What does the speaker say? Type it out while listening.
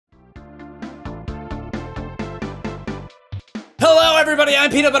Hello everybody, I'm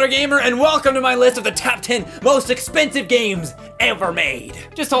PeanutButterGamer and welcome to my list of the top 10 most expensive games ever made.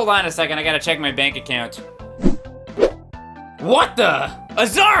 Just hold on a second, I gotta check my bank account. What the?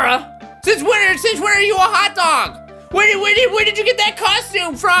 Azara? Since when are you a hot dog? Where did you get that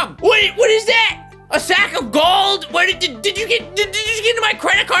costume from? What is that? A sack of gold? Did you get into my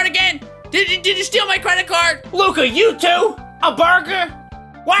credit card again? Did you steal my credit card? Luca, you too? A burger?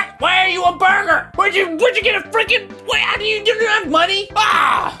 What? Why are you a burger? Where'd you get a freaking? How do you have money?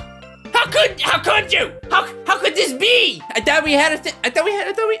 Ah! How could you? How could this be? I thought we had a thing. I thought we had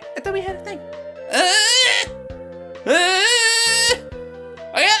a thing.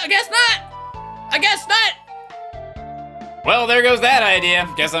 I guess not. Well, there goes that idea.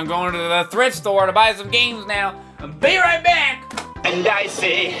 Guess I'm going to the thrift store to buy some games now. I'll be right back. And I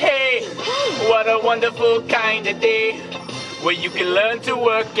say, hey, what a wonderful kind of day, where you can learn to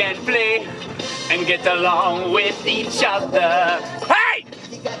work and play and get along with each other. Hey!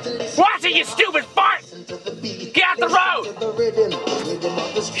 Watch it, you stupid fart! Get out the road!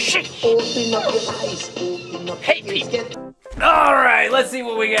 Sheesh! Hey, people! Alright, let's see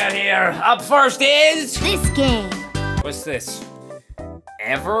what we got here. Up first is... this game. What's this?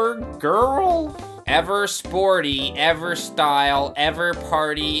 Ever Girl? Ever Sporty, Ever Style, Ever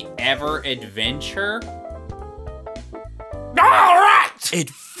Party, Ever Adventure? Alright!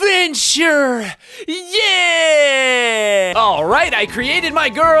 Adventure! Yeah! Alright, I created my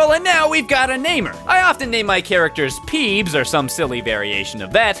girl and now we've got to name her. I often name my characters Peebs or some silly variation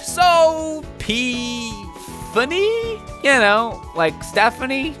of that, so... Funny? You know, like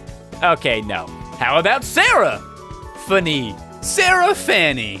Stephanie? Okay, no. How about Sarah? Funny. Sarah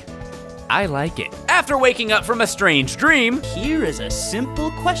Fanny. I like it. After waking up from a strange dream, here is a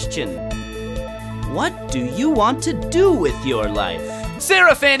simple question. What do you want to do with your life?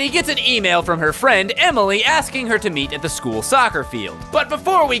 Sarah Fanny gets an email from her friend Emily asking her to meet at the school soccer field. But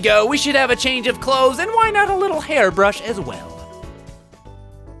before we go, we should have a change of clothes and why not a little hairbrush as well?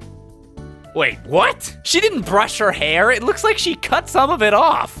 Wait, what? She didn't brush her hair. It looks like she cut some of it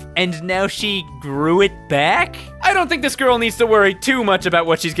off. And now she grew it back? I don't think this girl needs to worry too much about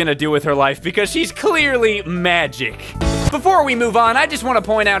what she's gonna do with her life because she's clearly magic. Before we move on, I just want to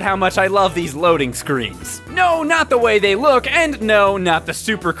point out how much I love these loading screens. No, not the way they look, and no, not the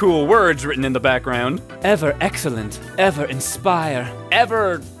super cool words written in the background. Ever excellent, ever inspire,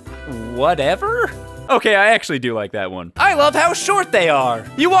 ever whatever? Okay, I actually do like that one. I love how short they are.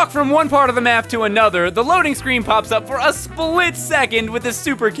 You walk from one part of the map to another, the loading screen pops up for a split second with this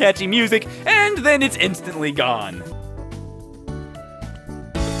super catchy music, and then it's instantly gone.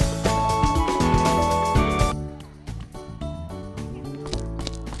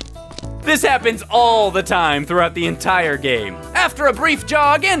 This happens all the time throughout the entire game. After a brief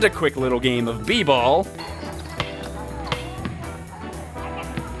jog and a quick little game of b-ball,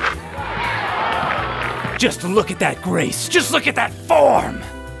 just look at that grace, just look at that form!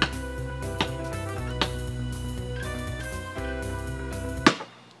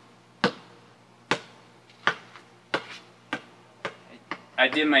 I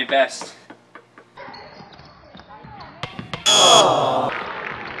did my best.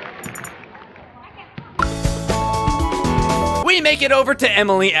 We make it over to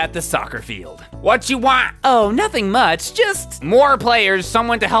Emily at the soccer field. What you want? Oh, nothing much, just... More players,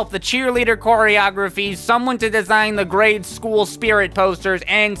 someone to help the cheerleader choreography, someone to design the grade school spirit posters,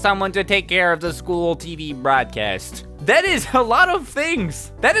 and someone to take care of the school TV broadcast. That is a lot of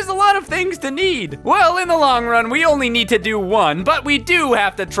things. That is a lot of things to need. Well, in the long run, we only need to do one, but we do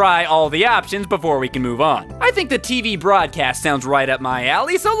have to try all the options before we can move on. I think the TV broadcast sounds right up my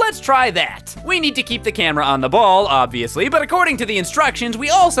alley, so let's try that. We need to keep the camera on the ball, obviously, but according to the instructions,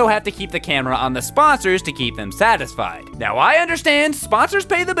 we also have to keep the camera on the sponsors to keep them satisfied. Now, I understand, sponsors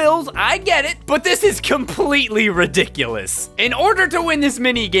pay the bills, I get it, but this is completely ridiculous. In order to win this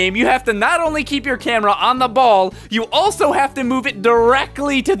mini game, you have to not only keep your camera on the ball, you also have to move it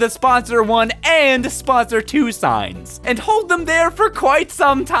directly to the sponsor 1 and sponsor 2 signs, and hold them there for quite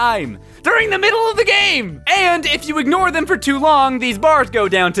some time, during the middle of the game. And if you ignore them for too long, these bars go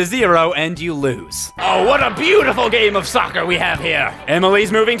down to 0 and you lose. Oh, what a beautiful game of soccer we have here.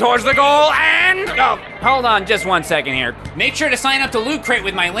 Emily's moving towards the goal and... Oh, hold on just one second here. Make sure to sign up to Loot Crate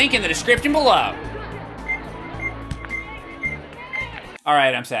with my link in the description below. All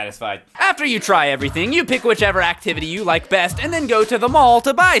right, I'm satisfied. After you try everything, you pick whichever activity you like best and then go to the mall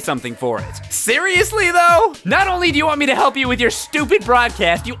to buy something for it. Seriously though? Not only do you want me to help you with your stupid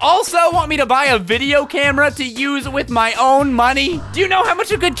broadcast, you also want me to buy a video camera to use with my own money? Do you know how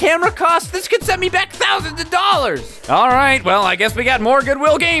much a good camera costs? This could set me back thousands of dollars. All right, well, I guess we got more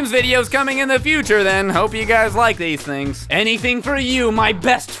Goodwill Games videos coming in the future then. Hope you guys like these things. Anything for you, my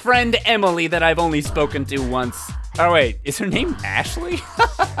best friend Emily that I've only spoken to once. Oh wait, is her name Ashley?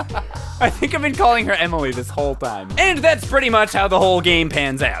 I think I've been calling her Emily this whole time. And that's pretty much how the whole game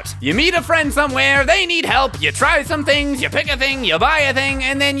pans out. You meet a friend somewhere, they need help, you try some things, you pick a thing, you buy a thing,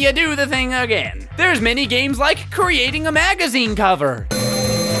 and then you do the thing again. There's mini games like creating a magazine cover,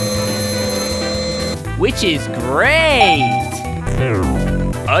 which is great.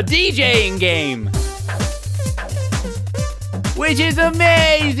 A DJing game, which is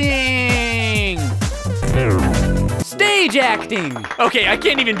amazing. Stage acting. Okay, I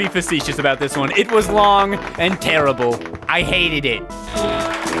can't even be facetious about this one. It was long and terrible. I hated it.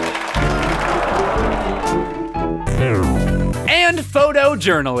 And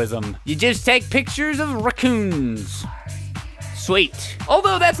photojournalism. You just take pictures of raccoons. Sweet.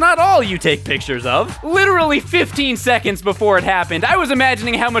 Although that's not all you take pictures of. Literally 15 seconds before it happened, I was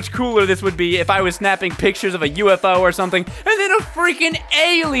imagining how much cooler this would be if I was snapping pictures of a UFO or something, and then a freaking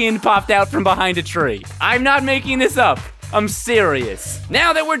alien popped out from behind a tree. I'm not making this up. I'm serious.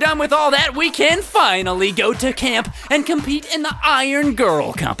 Now that we're done with all that, we can finally go to camp and compete in the Iron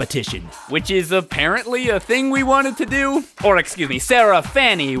Girl competition, which is apparently a thing we wanted to do. Or excuse me, Sarah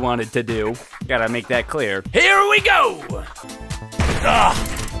Fanny wanted to do. Gotta make that clear. Here we go! Ugh.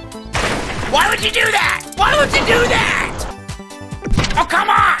 Why would you do that? Why would you do that? Oh, come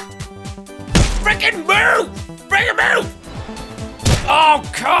on! Frickin' move! Frickin' move! Oh,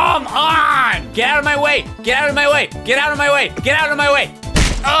 come on! Get out of my way! Get out of my way! Get out of my way! Get out of my way!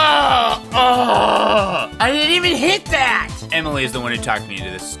 Oh! I didn't even hit that! Emily is the one who talked me into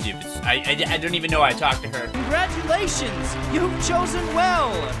this stupid... I don't even know I talked to her. Congratulations! You've chosen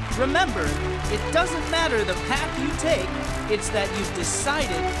well! Remember, it doesn't matter the path you take, it's that you've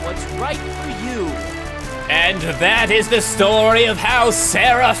decided what's right for you. And that is the story of how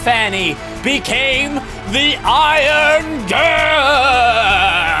Sarah Fanny became the Iron Girl!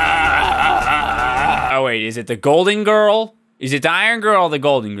 Oh wait, is it the Golden Girl? Is it the Iron Girl or the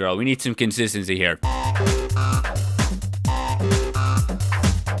Golden Girl? We need some consistency here.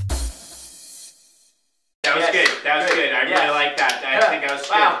 That was good. That was good. I really like that. I think that was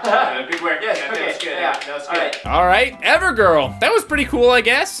good. Good work. Yes, that was good. That was good. All right, Evergirl. That was pretty cool, I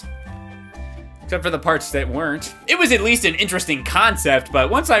guess. Except for the parts that weren't. It was at least an interesting concept, but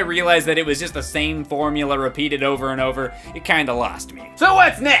once I realized that it was just the same formula repeated over and over, it kinda lost me. So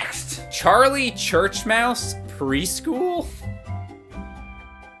what's next? Charlie Church Mouse Preschool?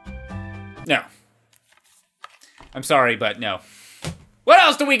 No. I'm sorry, but no. What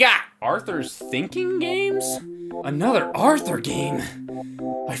else do we got? Arthur's Thinking Games? Another Arthur game.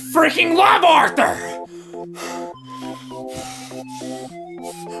 I freaking love Arthur!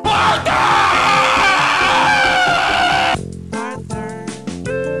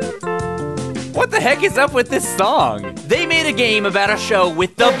 What the heck is up with this song? They made a game about a show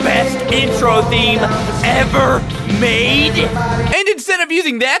with the best intro theme ever made. And instead of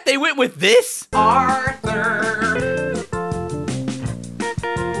using that, they went with this? Arthur.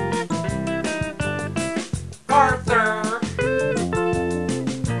 Arthur.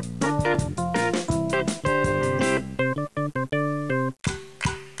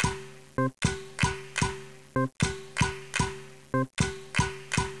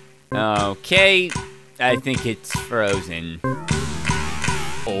 Okay, I think it's frozen.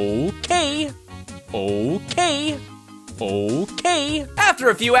 Okay. After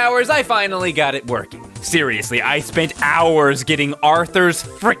a few hours, I finally got it working. Seriously, I spent hours getting Arthur's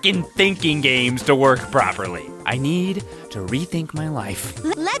frickin' thinking games to work properly. I need to rethink my life.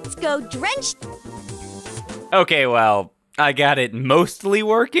 Let's go drenched. Okay, well, I got it mostly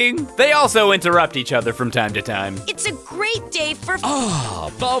working. They also interrupt each other from time to time. It's a great day for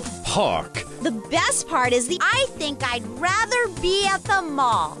the park. The best part is I think I'd rather be at the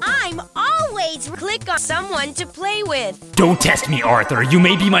mall. I'm always click on someone to play with. Don't test me, Arthur. You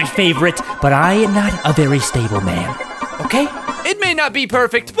may be my favorite, but I am not a very stable man. Okay? It may not be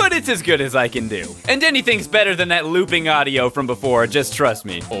perfect, but it's as good as I can do. And anything's better than that looping audio from before, just trust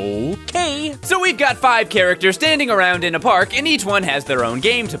me. Okay. So we've got 5 characters standing around in a park, and each one has their own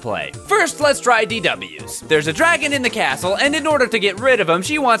game to play. First, let's try DW's. There's a dragon in the castle, and in order to get rid of him,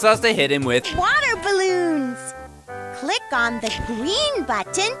 she wants us to hit him with water balloons. Click on the green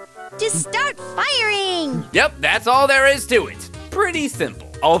button to start firing. Yep, that's all there is to it. pretty simple.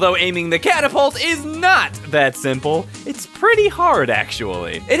 Although aiming the catapult is not that simple, it's pretty hard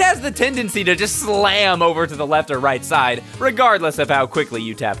actually. It has the tendency to just slam over to the left or right side, regardless of how quickly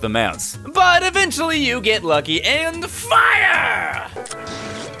you tap the mouse. But eventually you get lucky and fire!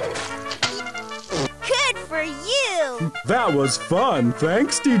 Good for you! That was fun.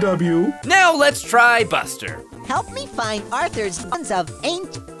 Thanks, DW. Now let's try Buster. Help me find Arthur's tons of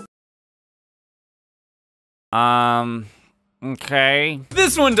ancient. Okay.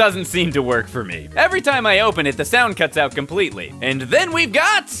 This one doesn't seem to work for me. Every time I open it, the sound cuts out completely. And then we've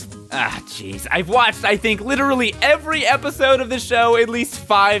got... jeez. I've watched, I think, literally every episode of the show at least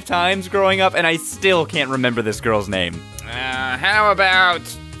 5 times growing up, and I still can't remember this girl's name. How about...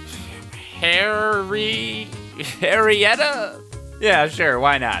 Harrietta? Yeah, sure,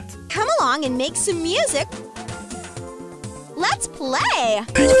 why not? Come along and make some music. Let's play!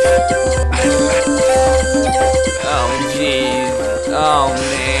 Oh, jeez. Oh,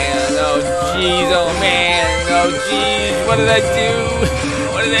 man. Oh, jeez. Oh, man. Oh, jeez. What did I do?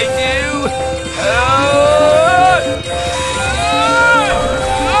 What did I do?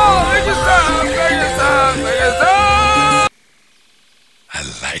 Make it stop! Make it stop! Make it stop! I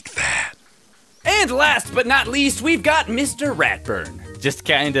like that. And last but not least, we've got Mr. Ratburn. Just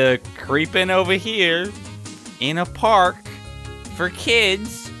kinda creeping over here in a park for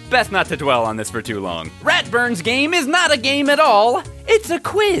kids. Best not to dwell on this for too long. Ratburn's game is not a game at all, it's a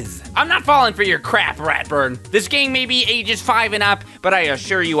quiz. I'm not falling for your crap, Ratburn. This game may be ages 5 and up, but I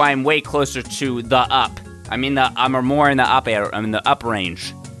assure you I'm way closer to the up. I'm more in the up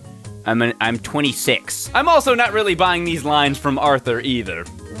range. I'm 26. I'm also not really buying these lines from Arthur either.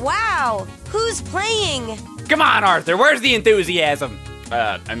 Wow, who's playing? Come on, Arthur, where's the enthusiasm?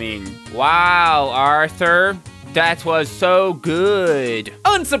 Wow, Arthur. That was so good.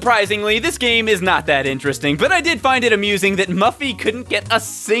 Unsurprisingly, this game is not that interesting, but I did find it amusing that Muffy couldn't get a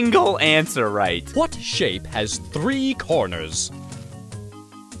single answer right. What shape has 3 corners?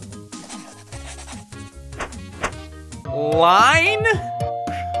 Line?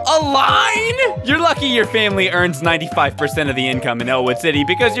 A line? You're lucky your family earns 95% of the income in Elwood City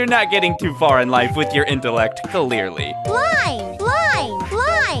because you're not getting too far in life with your intellect, clearly. Line, line,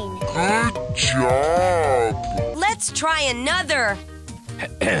 line. Good job. Let's try another.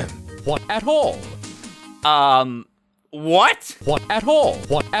 What at all? What? What at all?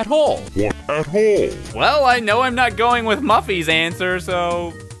 What at all? What at all? Well, I know I'm not going with Muffy's answer,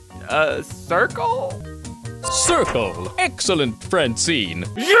 so... circle? Circle. Excellent, Francine.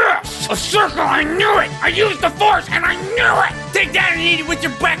 Yes! A circle! I knew it! I used the force and I knew it! Take that and eat it with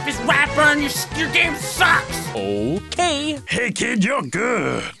your breakfast, Ratburn! Your game sucks! Okay. Hey, kid, you're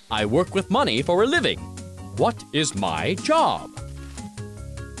good. I work with money for a living. What is my job?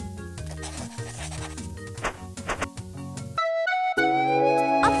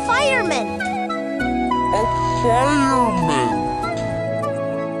 A fireman. A fireman.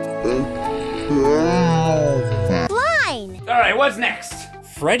 Line. All right, what's next?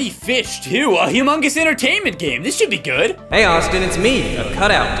 Freddy Fish 2, a humongous entertainment game. This should be good. Hey Austin, it's me, a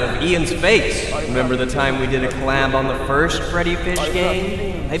cutout of Ian's face. Remember the time we did a collab on the first Freddy Fish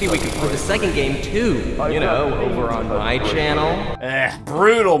game? Maybe we could play the second game too, you know, over on my channel.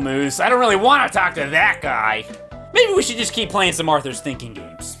 Brutal Moose. I don't really want to talk to that guy. Maybe we should just keep playing some Arthur's Thinking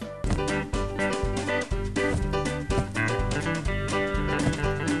Games.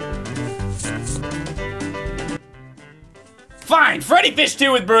 Fine, Freddy Fish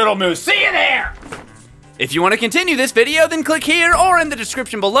 2 with Brutal Moose. See you there! If you want to continue this video, then click here or in the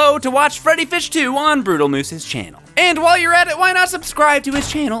description below to watch Freddy Fish 2 on Brutal Moose's channel. And while you're at it, why not subscribe to his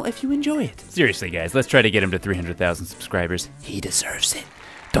channel if you enjoy it? Seriously, guys, let's try to get him to 300,000 subscribers. He deserves it.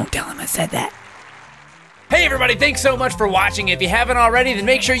 Don't tell him I said that. Hey everybody, thanks so much for watching. If you haven't already, then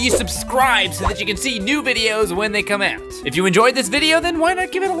make sure you subscribe so that you can see new videos when they come out. If you enjoyed this video, then why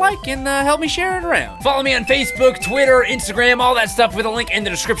not give it a like and help me share it around. Follow me on Facebook, Twitter, Instagram, all that stuff with a link in the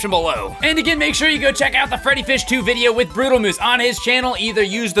description below. And again, make sure you go check out the Freddy Fish 2 video with Brutal Moose on his channel. Either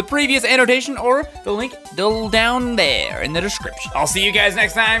use the previous annotation or the link down there in the description. I'll see you guys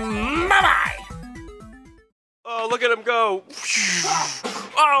next time. Bye-bye. Oh, look at him go.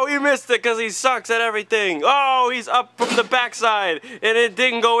 Oh, he missed it because he sucks at everything. Oh, he's up from the backside, and it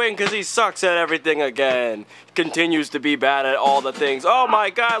didn't go in because he sucks at everything again. Continues to be bad at all the things. Oh my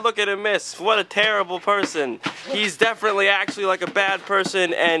God, look at him miss. What a terrible person. He's definitely actually like a bad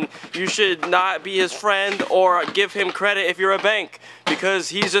person, and you should not be his friend or give him credit if you're a bank, because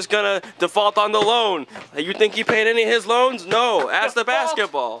he's just gonna default on the loan. You think he paid any of his loans? No, ask the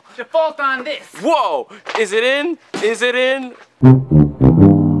basketball. Default on this. Whoa, is it in? Is it in?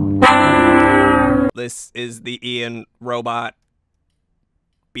 This is the Ian robot.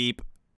 Beep.